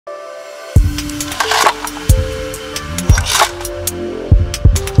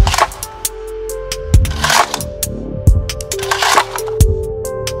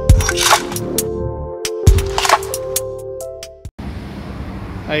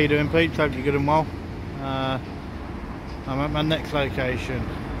How you doing, peeps? Hope you're good and well. I'm at my next location.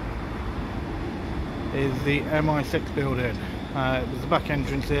 Is the MI6 building. It was the back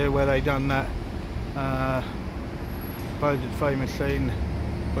entrance here where they done that supposed famous scene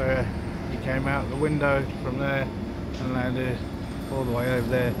where he came out the window from there and landed all the way over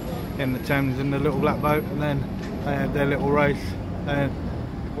there in the Thames in the little black boat, and then they had their little race and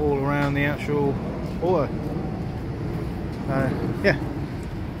all around the actual water. Yeah.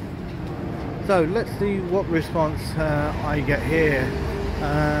 So let's see what response I get here.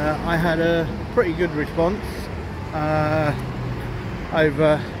 I had a pretty good response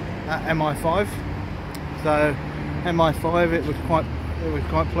over at MI5. So MI5, it was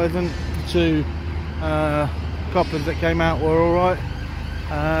quite pleasant. The two coppers that came out were all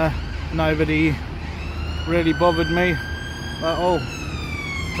right. Nobody really bothered me at all,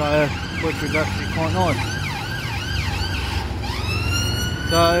 so which was actually quite nice.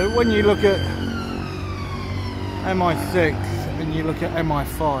 So when you look at MI6 and you look at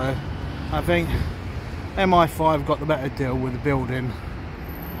MI5, I think MI5 got the better deal with the building.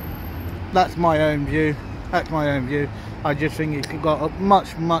 That's my own view. I just think it's got a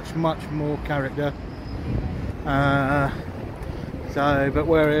much more character. But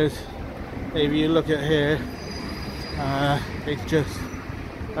whereas if you look at here, it's just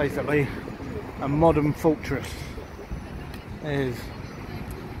basically a modern fortress is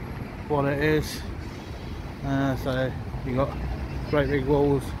what it is. So you got great big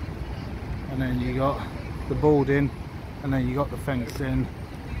walls, and then you got the boarding, and then you got the fencing,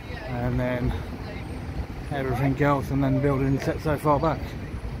 and then everything else, and then the building set so far back.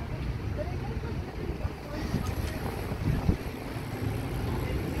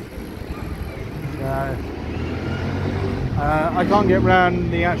 I can't get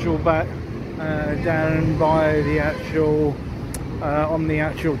round the actual back down by the actual on the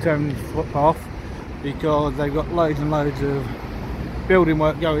actual Thames footpath, because they've got loads and loads of building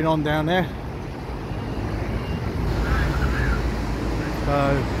work going on down there.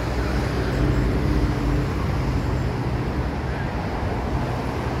 So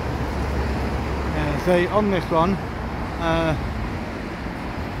yeah, see on this one,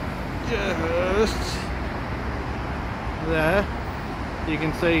 just there you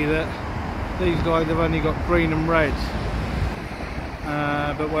can see that these guys have only got green and red,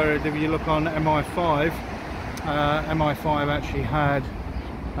 but whereas if you look on MI5, MI5 actually had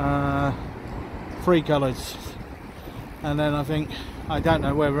 3 colours, and then I don't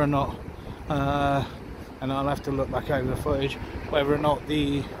know whether or not, and I'll have to look back over the footage, whether or not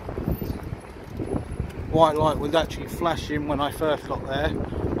the white light was actually flashing when I first got there,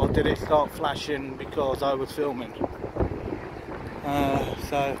 or did it start flashing because I was filming.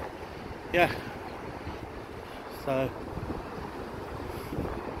 So yeah, so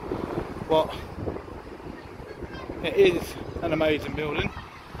what, it is an amazing building,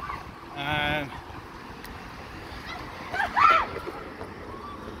 and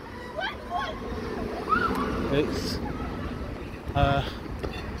it's a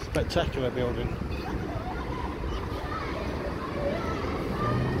spectacular building.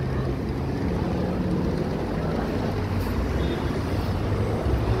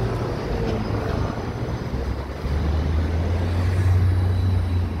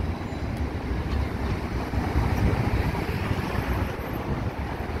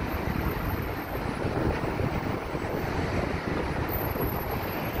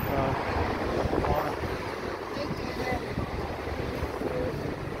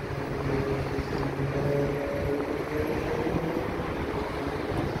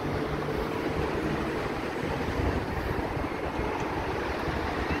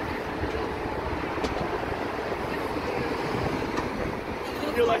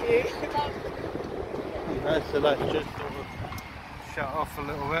 So that's just sort of shut off a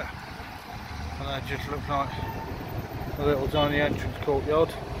little bit, and that just looks like a little tiny entrance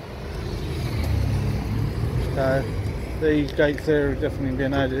courtyard. So these gates there have definitely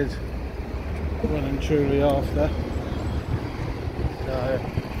been added well and truly after. So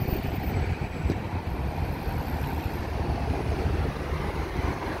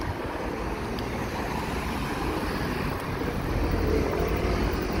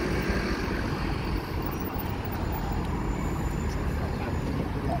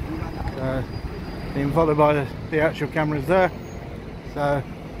being followed by the actual cameras there, so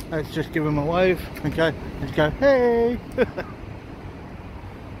let's just give them a wave. Okay, let's go hey.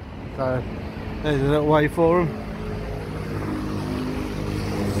 So there's a little wave for them.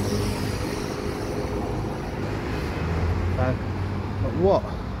 But what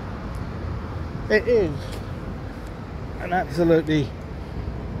it is, an absolutely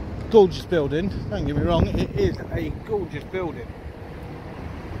gorgeous building, don't get me wrong, it is a gorgeous building,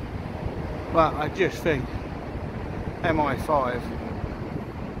 but I just think MI5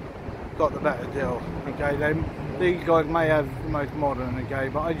 got the better deal. Okay, these guys may have the most modern, okay,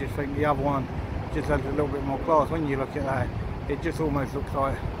 but I just think the other one just has a little bit more class. When you look at that, it just almost looks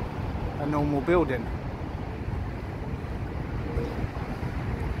like a normal building.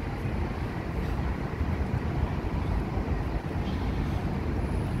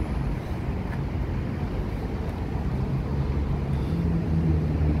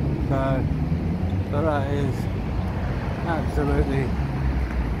 So that is absolutely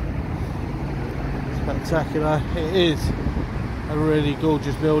spectacular. It is a really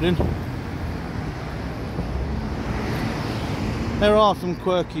gorgeous building. There are some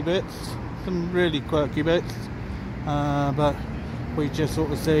quirky bits, some really quirky bits, but we just sort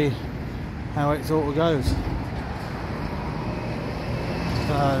of see how it sort of goes.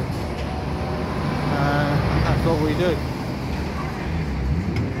 So that's what we do.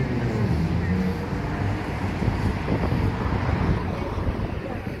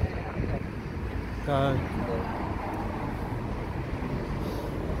 So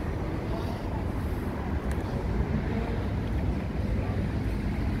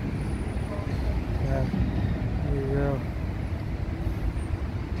yeah, you will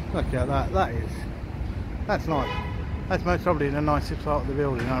look at that. That's nice. That's most probably the nicest part of the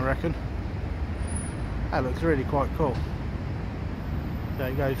building, I reckon. That looks really quite cool. So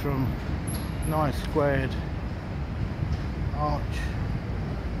it goes from nice squared arch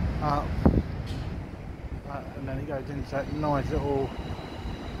up, and then it goes into that nice little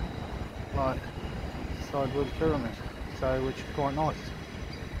like sideward pyramid, so which is quite nice.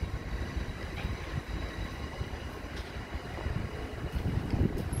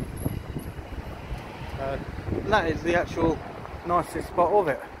 That is the actual nicest spot of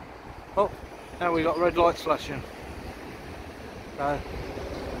it. Oh, now we got red lights flashing. So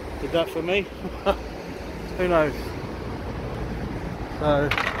is that for me? Who knows? So,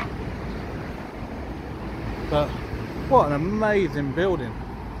 but what an amazing building,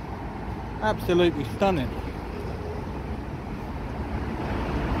 absolutely stunning.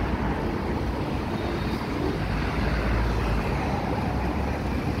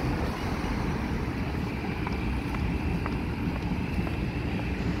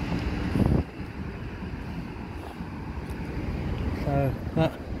 So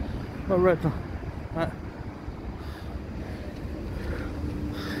that red that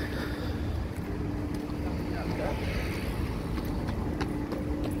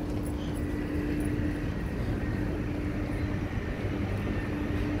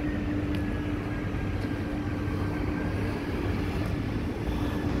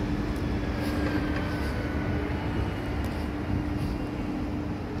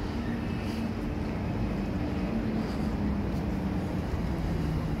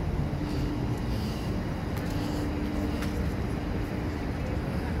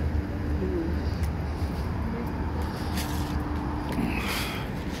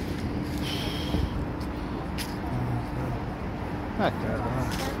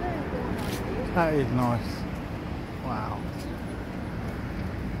that is nice. Wow,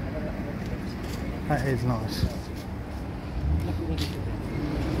 that is nice.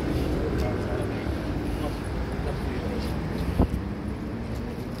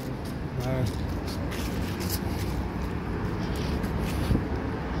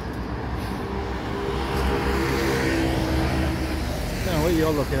 Now what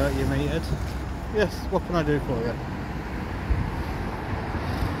you're looking at, you metered. Yes, what can I do for you?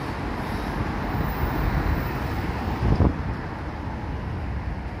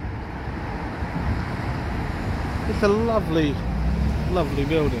 It's a lovely, lovely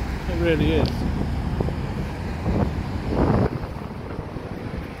building. It really is.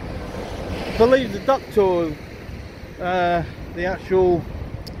 I believe the duck tour, the actual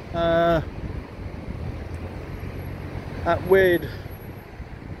that weird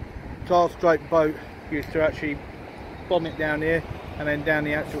glass straight boat used to actually bomb it down here and then down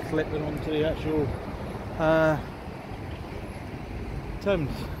the actual slip and onto the actual Thames.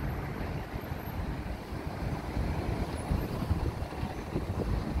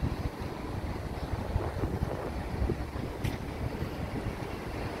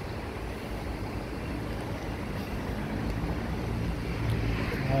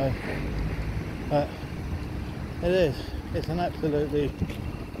 But it is, it's an absolutely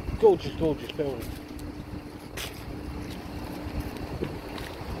gorgeous, gorgeous building.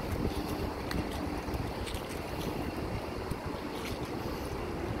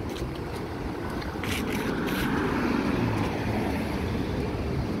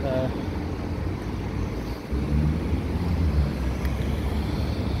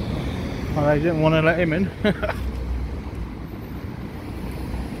 Well, they didn't want to let him in.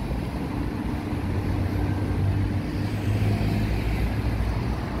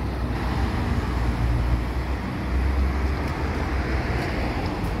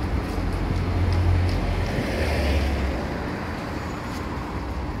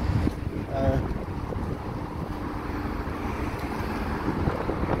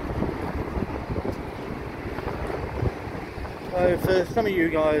 So for some of you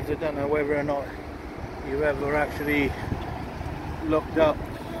guys that don't know whether or not you've ever actually looked up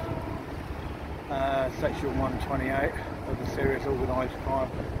Section 128 of the Serious Organised Crime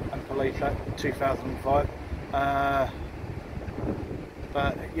and Police Act 2005,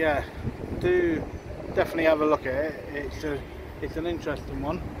 but yeah, do definitely have a look at it. It's an interesting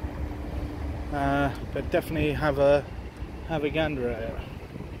one, but definitely have a gander at it.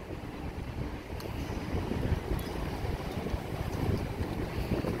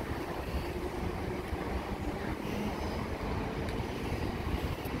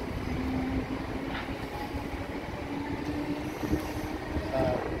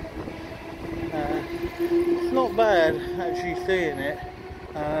 It's not bad actually seeing it,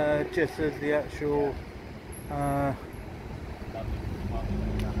 just as the actual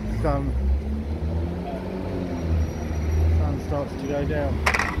sun starts to go down.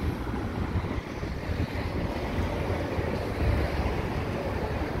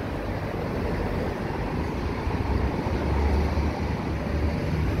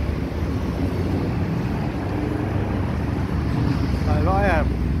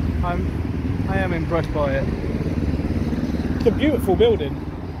 I am impressed by it. It's a beautiful building.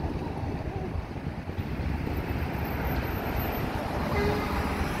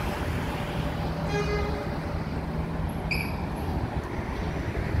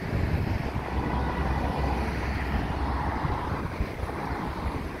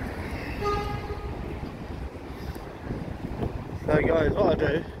 So guys, what I'll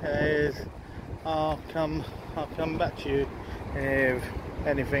do is I'll come back to you if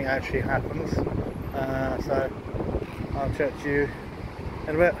anything actually happens. So I'll chat to you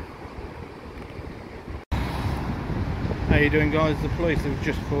in a bit. How you doing, guys? The police have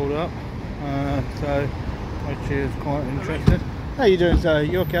just pulled up, so which is quite interesting. How you doing, sir?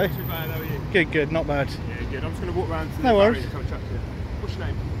 You okay? Not too bad, how are you? Good, good, not bad. Yeah, good. I'm just going to walk around to the no worries. and come chat to you. What's your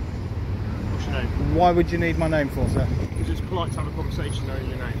name? What's your name? Why would you need my name for, sir? Because it's polite to have a conversation knowing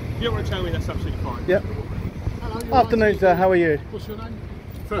your name. If you don't want to tell me, that's absolutely fine. Yep. Hello, Afternoon, sir. How are you? What's your name?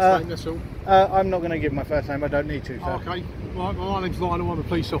 First name, that's all. I'm not going to give my first name. I don't need to, sir. Oh, okay. Right, well, my name's Lionel. I'm a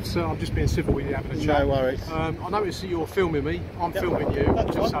police officer. I'm just being civil with you, having a chat. No worries. I noticed that you're filming me. I'm filming you.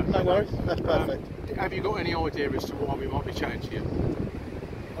 That's just fine. so No worries. That's perfect. Have you got any idea as to why we might be chatting to you?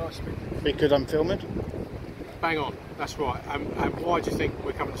 Because I'm filming. Bang on. That's right. And why do you think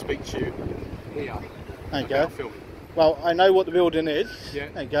we're coming to speak to you here? Okay. Filming? Well, I know what the building is. Yeah.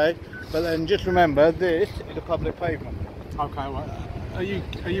 Okay. But then just remember, this is a public pavement. Okay. Well, are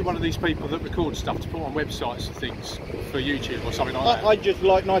you one of these people that record stuff to put on websites and things for YouTube or something like that? I just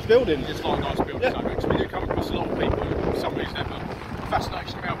like nice buildings. Just like nice buildings. Yeah. Okay. So we do come across a lot of people who, for some reason, have a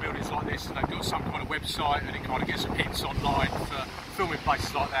fascination about buildings like this, and they've got some kind of website, and it kind of gets some hits online for filming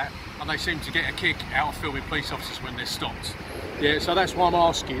places like that, and they seem to get a kick out of filming police officers when they're stopped. Yeah. So that's why I'm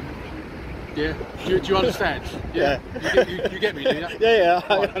asking. Yeah, do you understand? Yeah. You get me, do you? Yeah,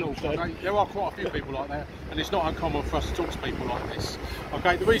 I Right, understand. cool. Okay. There are quite a few people like that, and it's not uncommon for us to talk to people like this.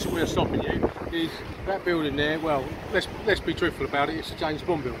 Okay, the reason we're stopping you is that building there. Well, let's be truthful about it. It's a James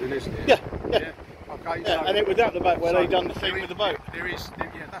Bond building, isn't it? Yeah. Okay. Yeah, So, and it was out the back where they done the thing with the boat. Yeah,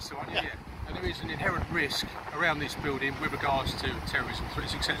 that's the one. Yeah. And there is an inherent risk around this building with regards to terrorism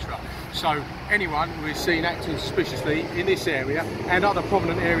threats, etc. So anyone who is seen acting suspiciously in this area and other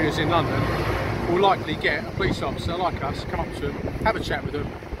prominent areas in London will likely get a police officer like us come up to them, have a chat with them,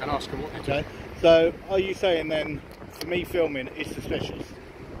 and ask them what they're doing. So are you saying then, for me filming, it's suspicious?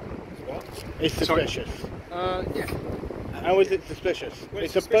 What? It's suspicious. Yeah. How is it suspicious? Well,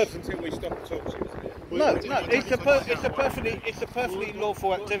 it's suspicious until we stop and talk to you, isn't it? No, it's a perfectly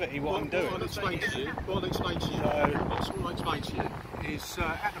lawful activity. What I'm doing. What I'll explain to you is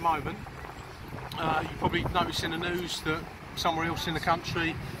at the moment you probably noticed in the news that somewhere else in the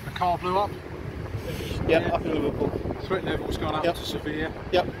country a car blew up. Yep, up in Liverpool. Threat level's gone up to severe.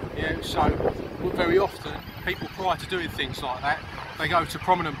 Yep. Yeah. So very often people, prior to doing things like that, they go to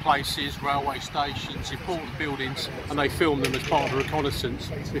prominent places, railway stations, important buildings, and they film them as part of a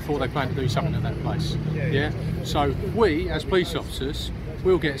reconnaissance before they plan to do something at that place. Yeah. So we, as police officers,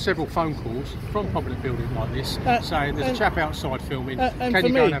 we'll get several phone calls from public buildings like this saying there's a chap outside filming, can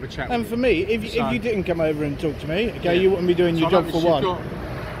you go and have a chat with him? And for me, if you didn't come over and talk to me, okay, you wouldn't be doing your job for one.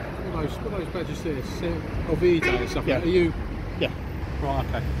 What are those badges there? VE Day and stuff. Are you? Yeah. Right.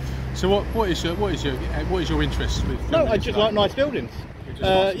 Okay. So what is your interest with? No, I just like nice buildings.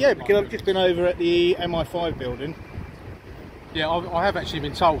 Yeah, because I've just been over at the MI5 building. Yeah, I have actually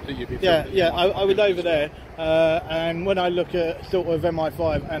been told that you've been. Yeah, I was over there, and when I look at sort of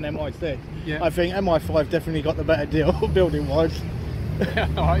MI5 and MI6, I think MI5 definitely got the better deal building-wise.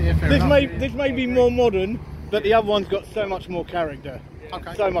 Right, yeah, fair enough. This may be more modern, but the other one's got so much more character.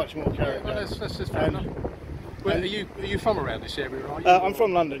 Okay. So much more character. Well, that's just fair enough. Well, are you from around this area, right? I'm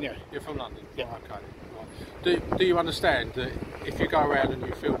from London, yeah. You're from London? Yeah. Oh, okay. Right. Do you understand that if you go around and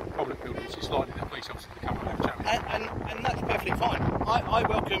you film public buildings, it's likely that police officers will come and have a chat with you? And that's perfectly fine. I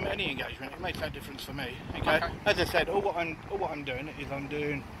welcome any engagement. It makes no difference for me. Okay. As I said, all what I'm doing is I'm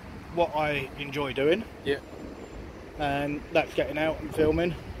doing what I enjoy doing. Yeah. And that's getting out and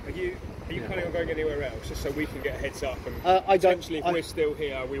filming. Are you planning on going anywhere else, just so we can get a heads up? And I don't. Potentially, if we're still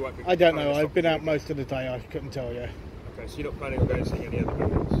here, we won't be. I don't know. I've been out most of the day. I couldn't tell you. Okay, so you're not planning on going to see any other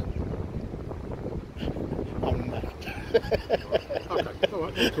buildings? I'm not. Okay, all right,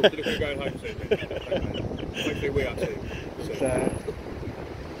 cool. So you're going home soon. Okay. Hopefully we are too. So.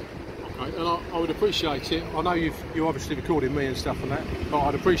 Okay, and I would appreciate it. I know you're obviously recording me and stuff and that, but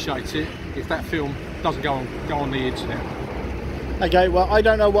I'd appreciate it if that film doesn't go on the internet. Okay, well, I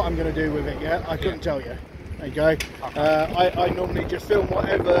don't know what I'm going to do with it yet. I couldn't tell you. Okay. I normally just film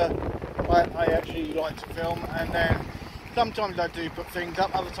whatever I actually like to film, and then sometimes I do put things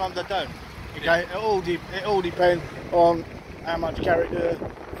up, other times I don't. Okay, it all depends on how much character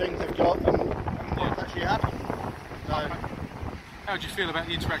things have got and what's actually happened. So, how do you feel about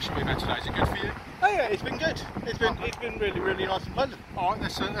the interaction we've had today? Is it good for you? Oh yeah, it's been good. It's been really nice and pleasant. All right,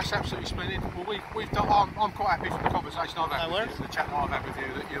 that's absolutely splendid. Well, we've done. I'm quite happy from the conversation I've had with you, the chat that I've had with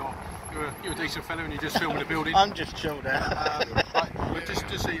you, that you're a decent fellow and you're just filming the building. I'm just chilled out. But just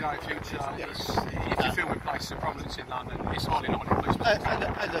so you know, in future, if you're filming places of prominence in London, it's highly likely police. As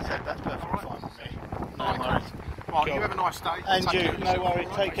I said, that's perfectly fine with me. No worries. Right, you have a nice day. And you, no worries.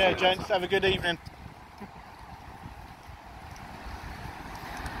 Take care, gents. Have a good evening.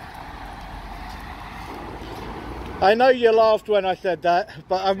 I know you laughed when I said that,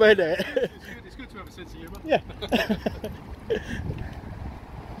 but I meant it. It's good to have a sense of humour. Yeah.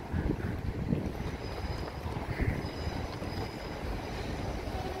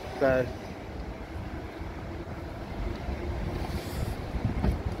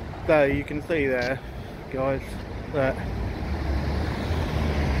 So you can see there, guys, that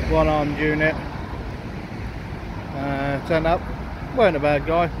one-armed unit turned up. Weren't a bad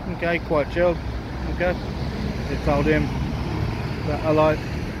guy. Okay, quite chilled. Okay. Just told him that I like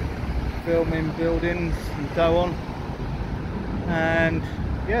filming buildings and so on, and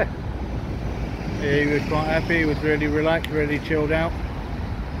yeah, he was quite happy. He was really relaxed, really chilled out,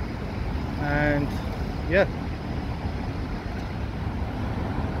 and yeah.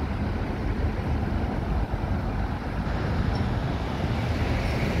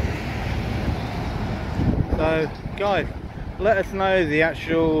 So guys, let us know the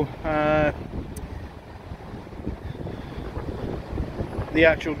actual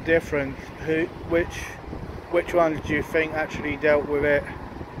difference. Which ones do you think actually dealt with it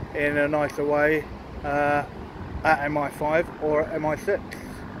in a nicer way at MI5 or at MI6?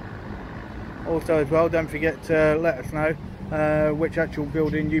 Also as well, don't forget to let us know which actual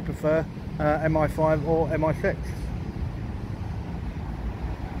building you prefer, MI5 or MI6.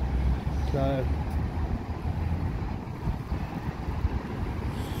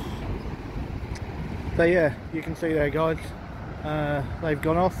 So yeah, you can see there, guys. They've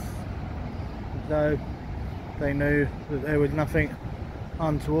gone off, so they knew that there was nothing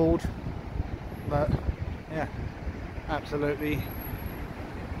untoward, but yeah, absolutely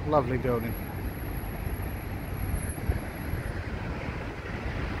lovely building.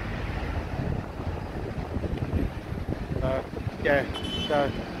 Yeah,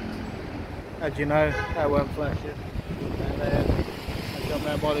 so as you know, that weren't flashing, and then I come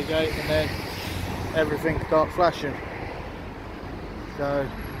round by the gate and then everything starts flashing. So,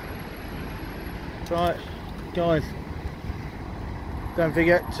 right, guys, don't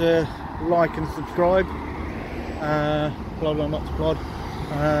forget to like and subscribe, plod on not to plod,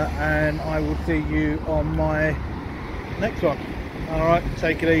 and I will see you on my next one. Alright,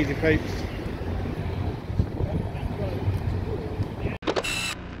 take it easy, peeps.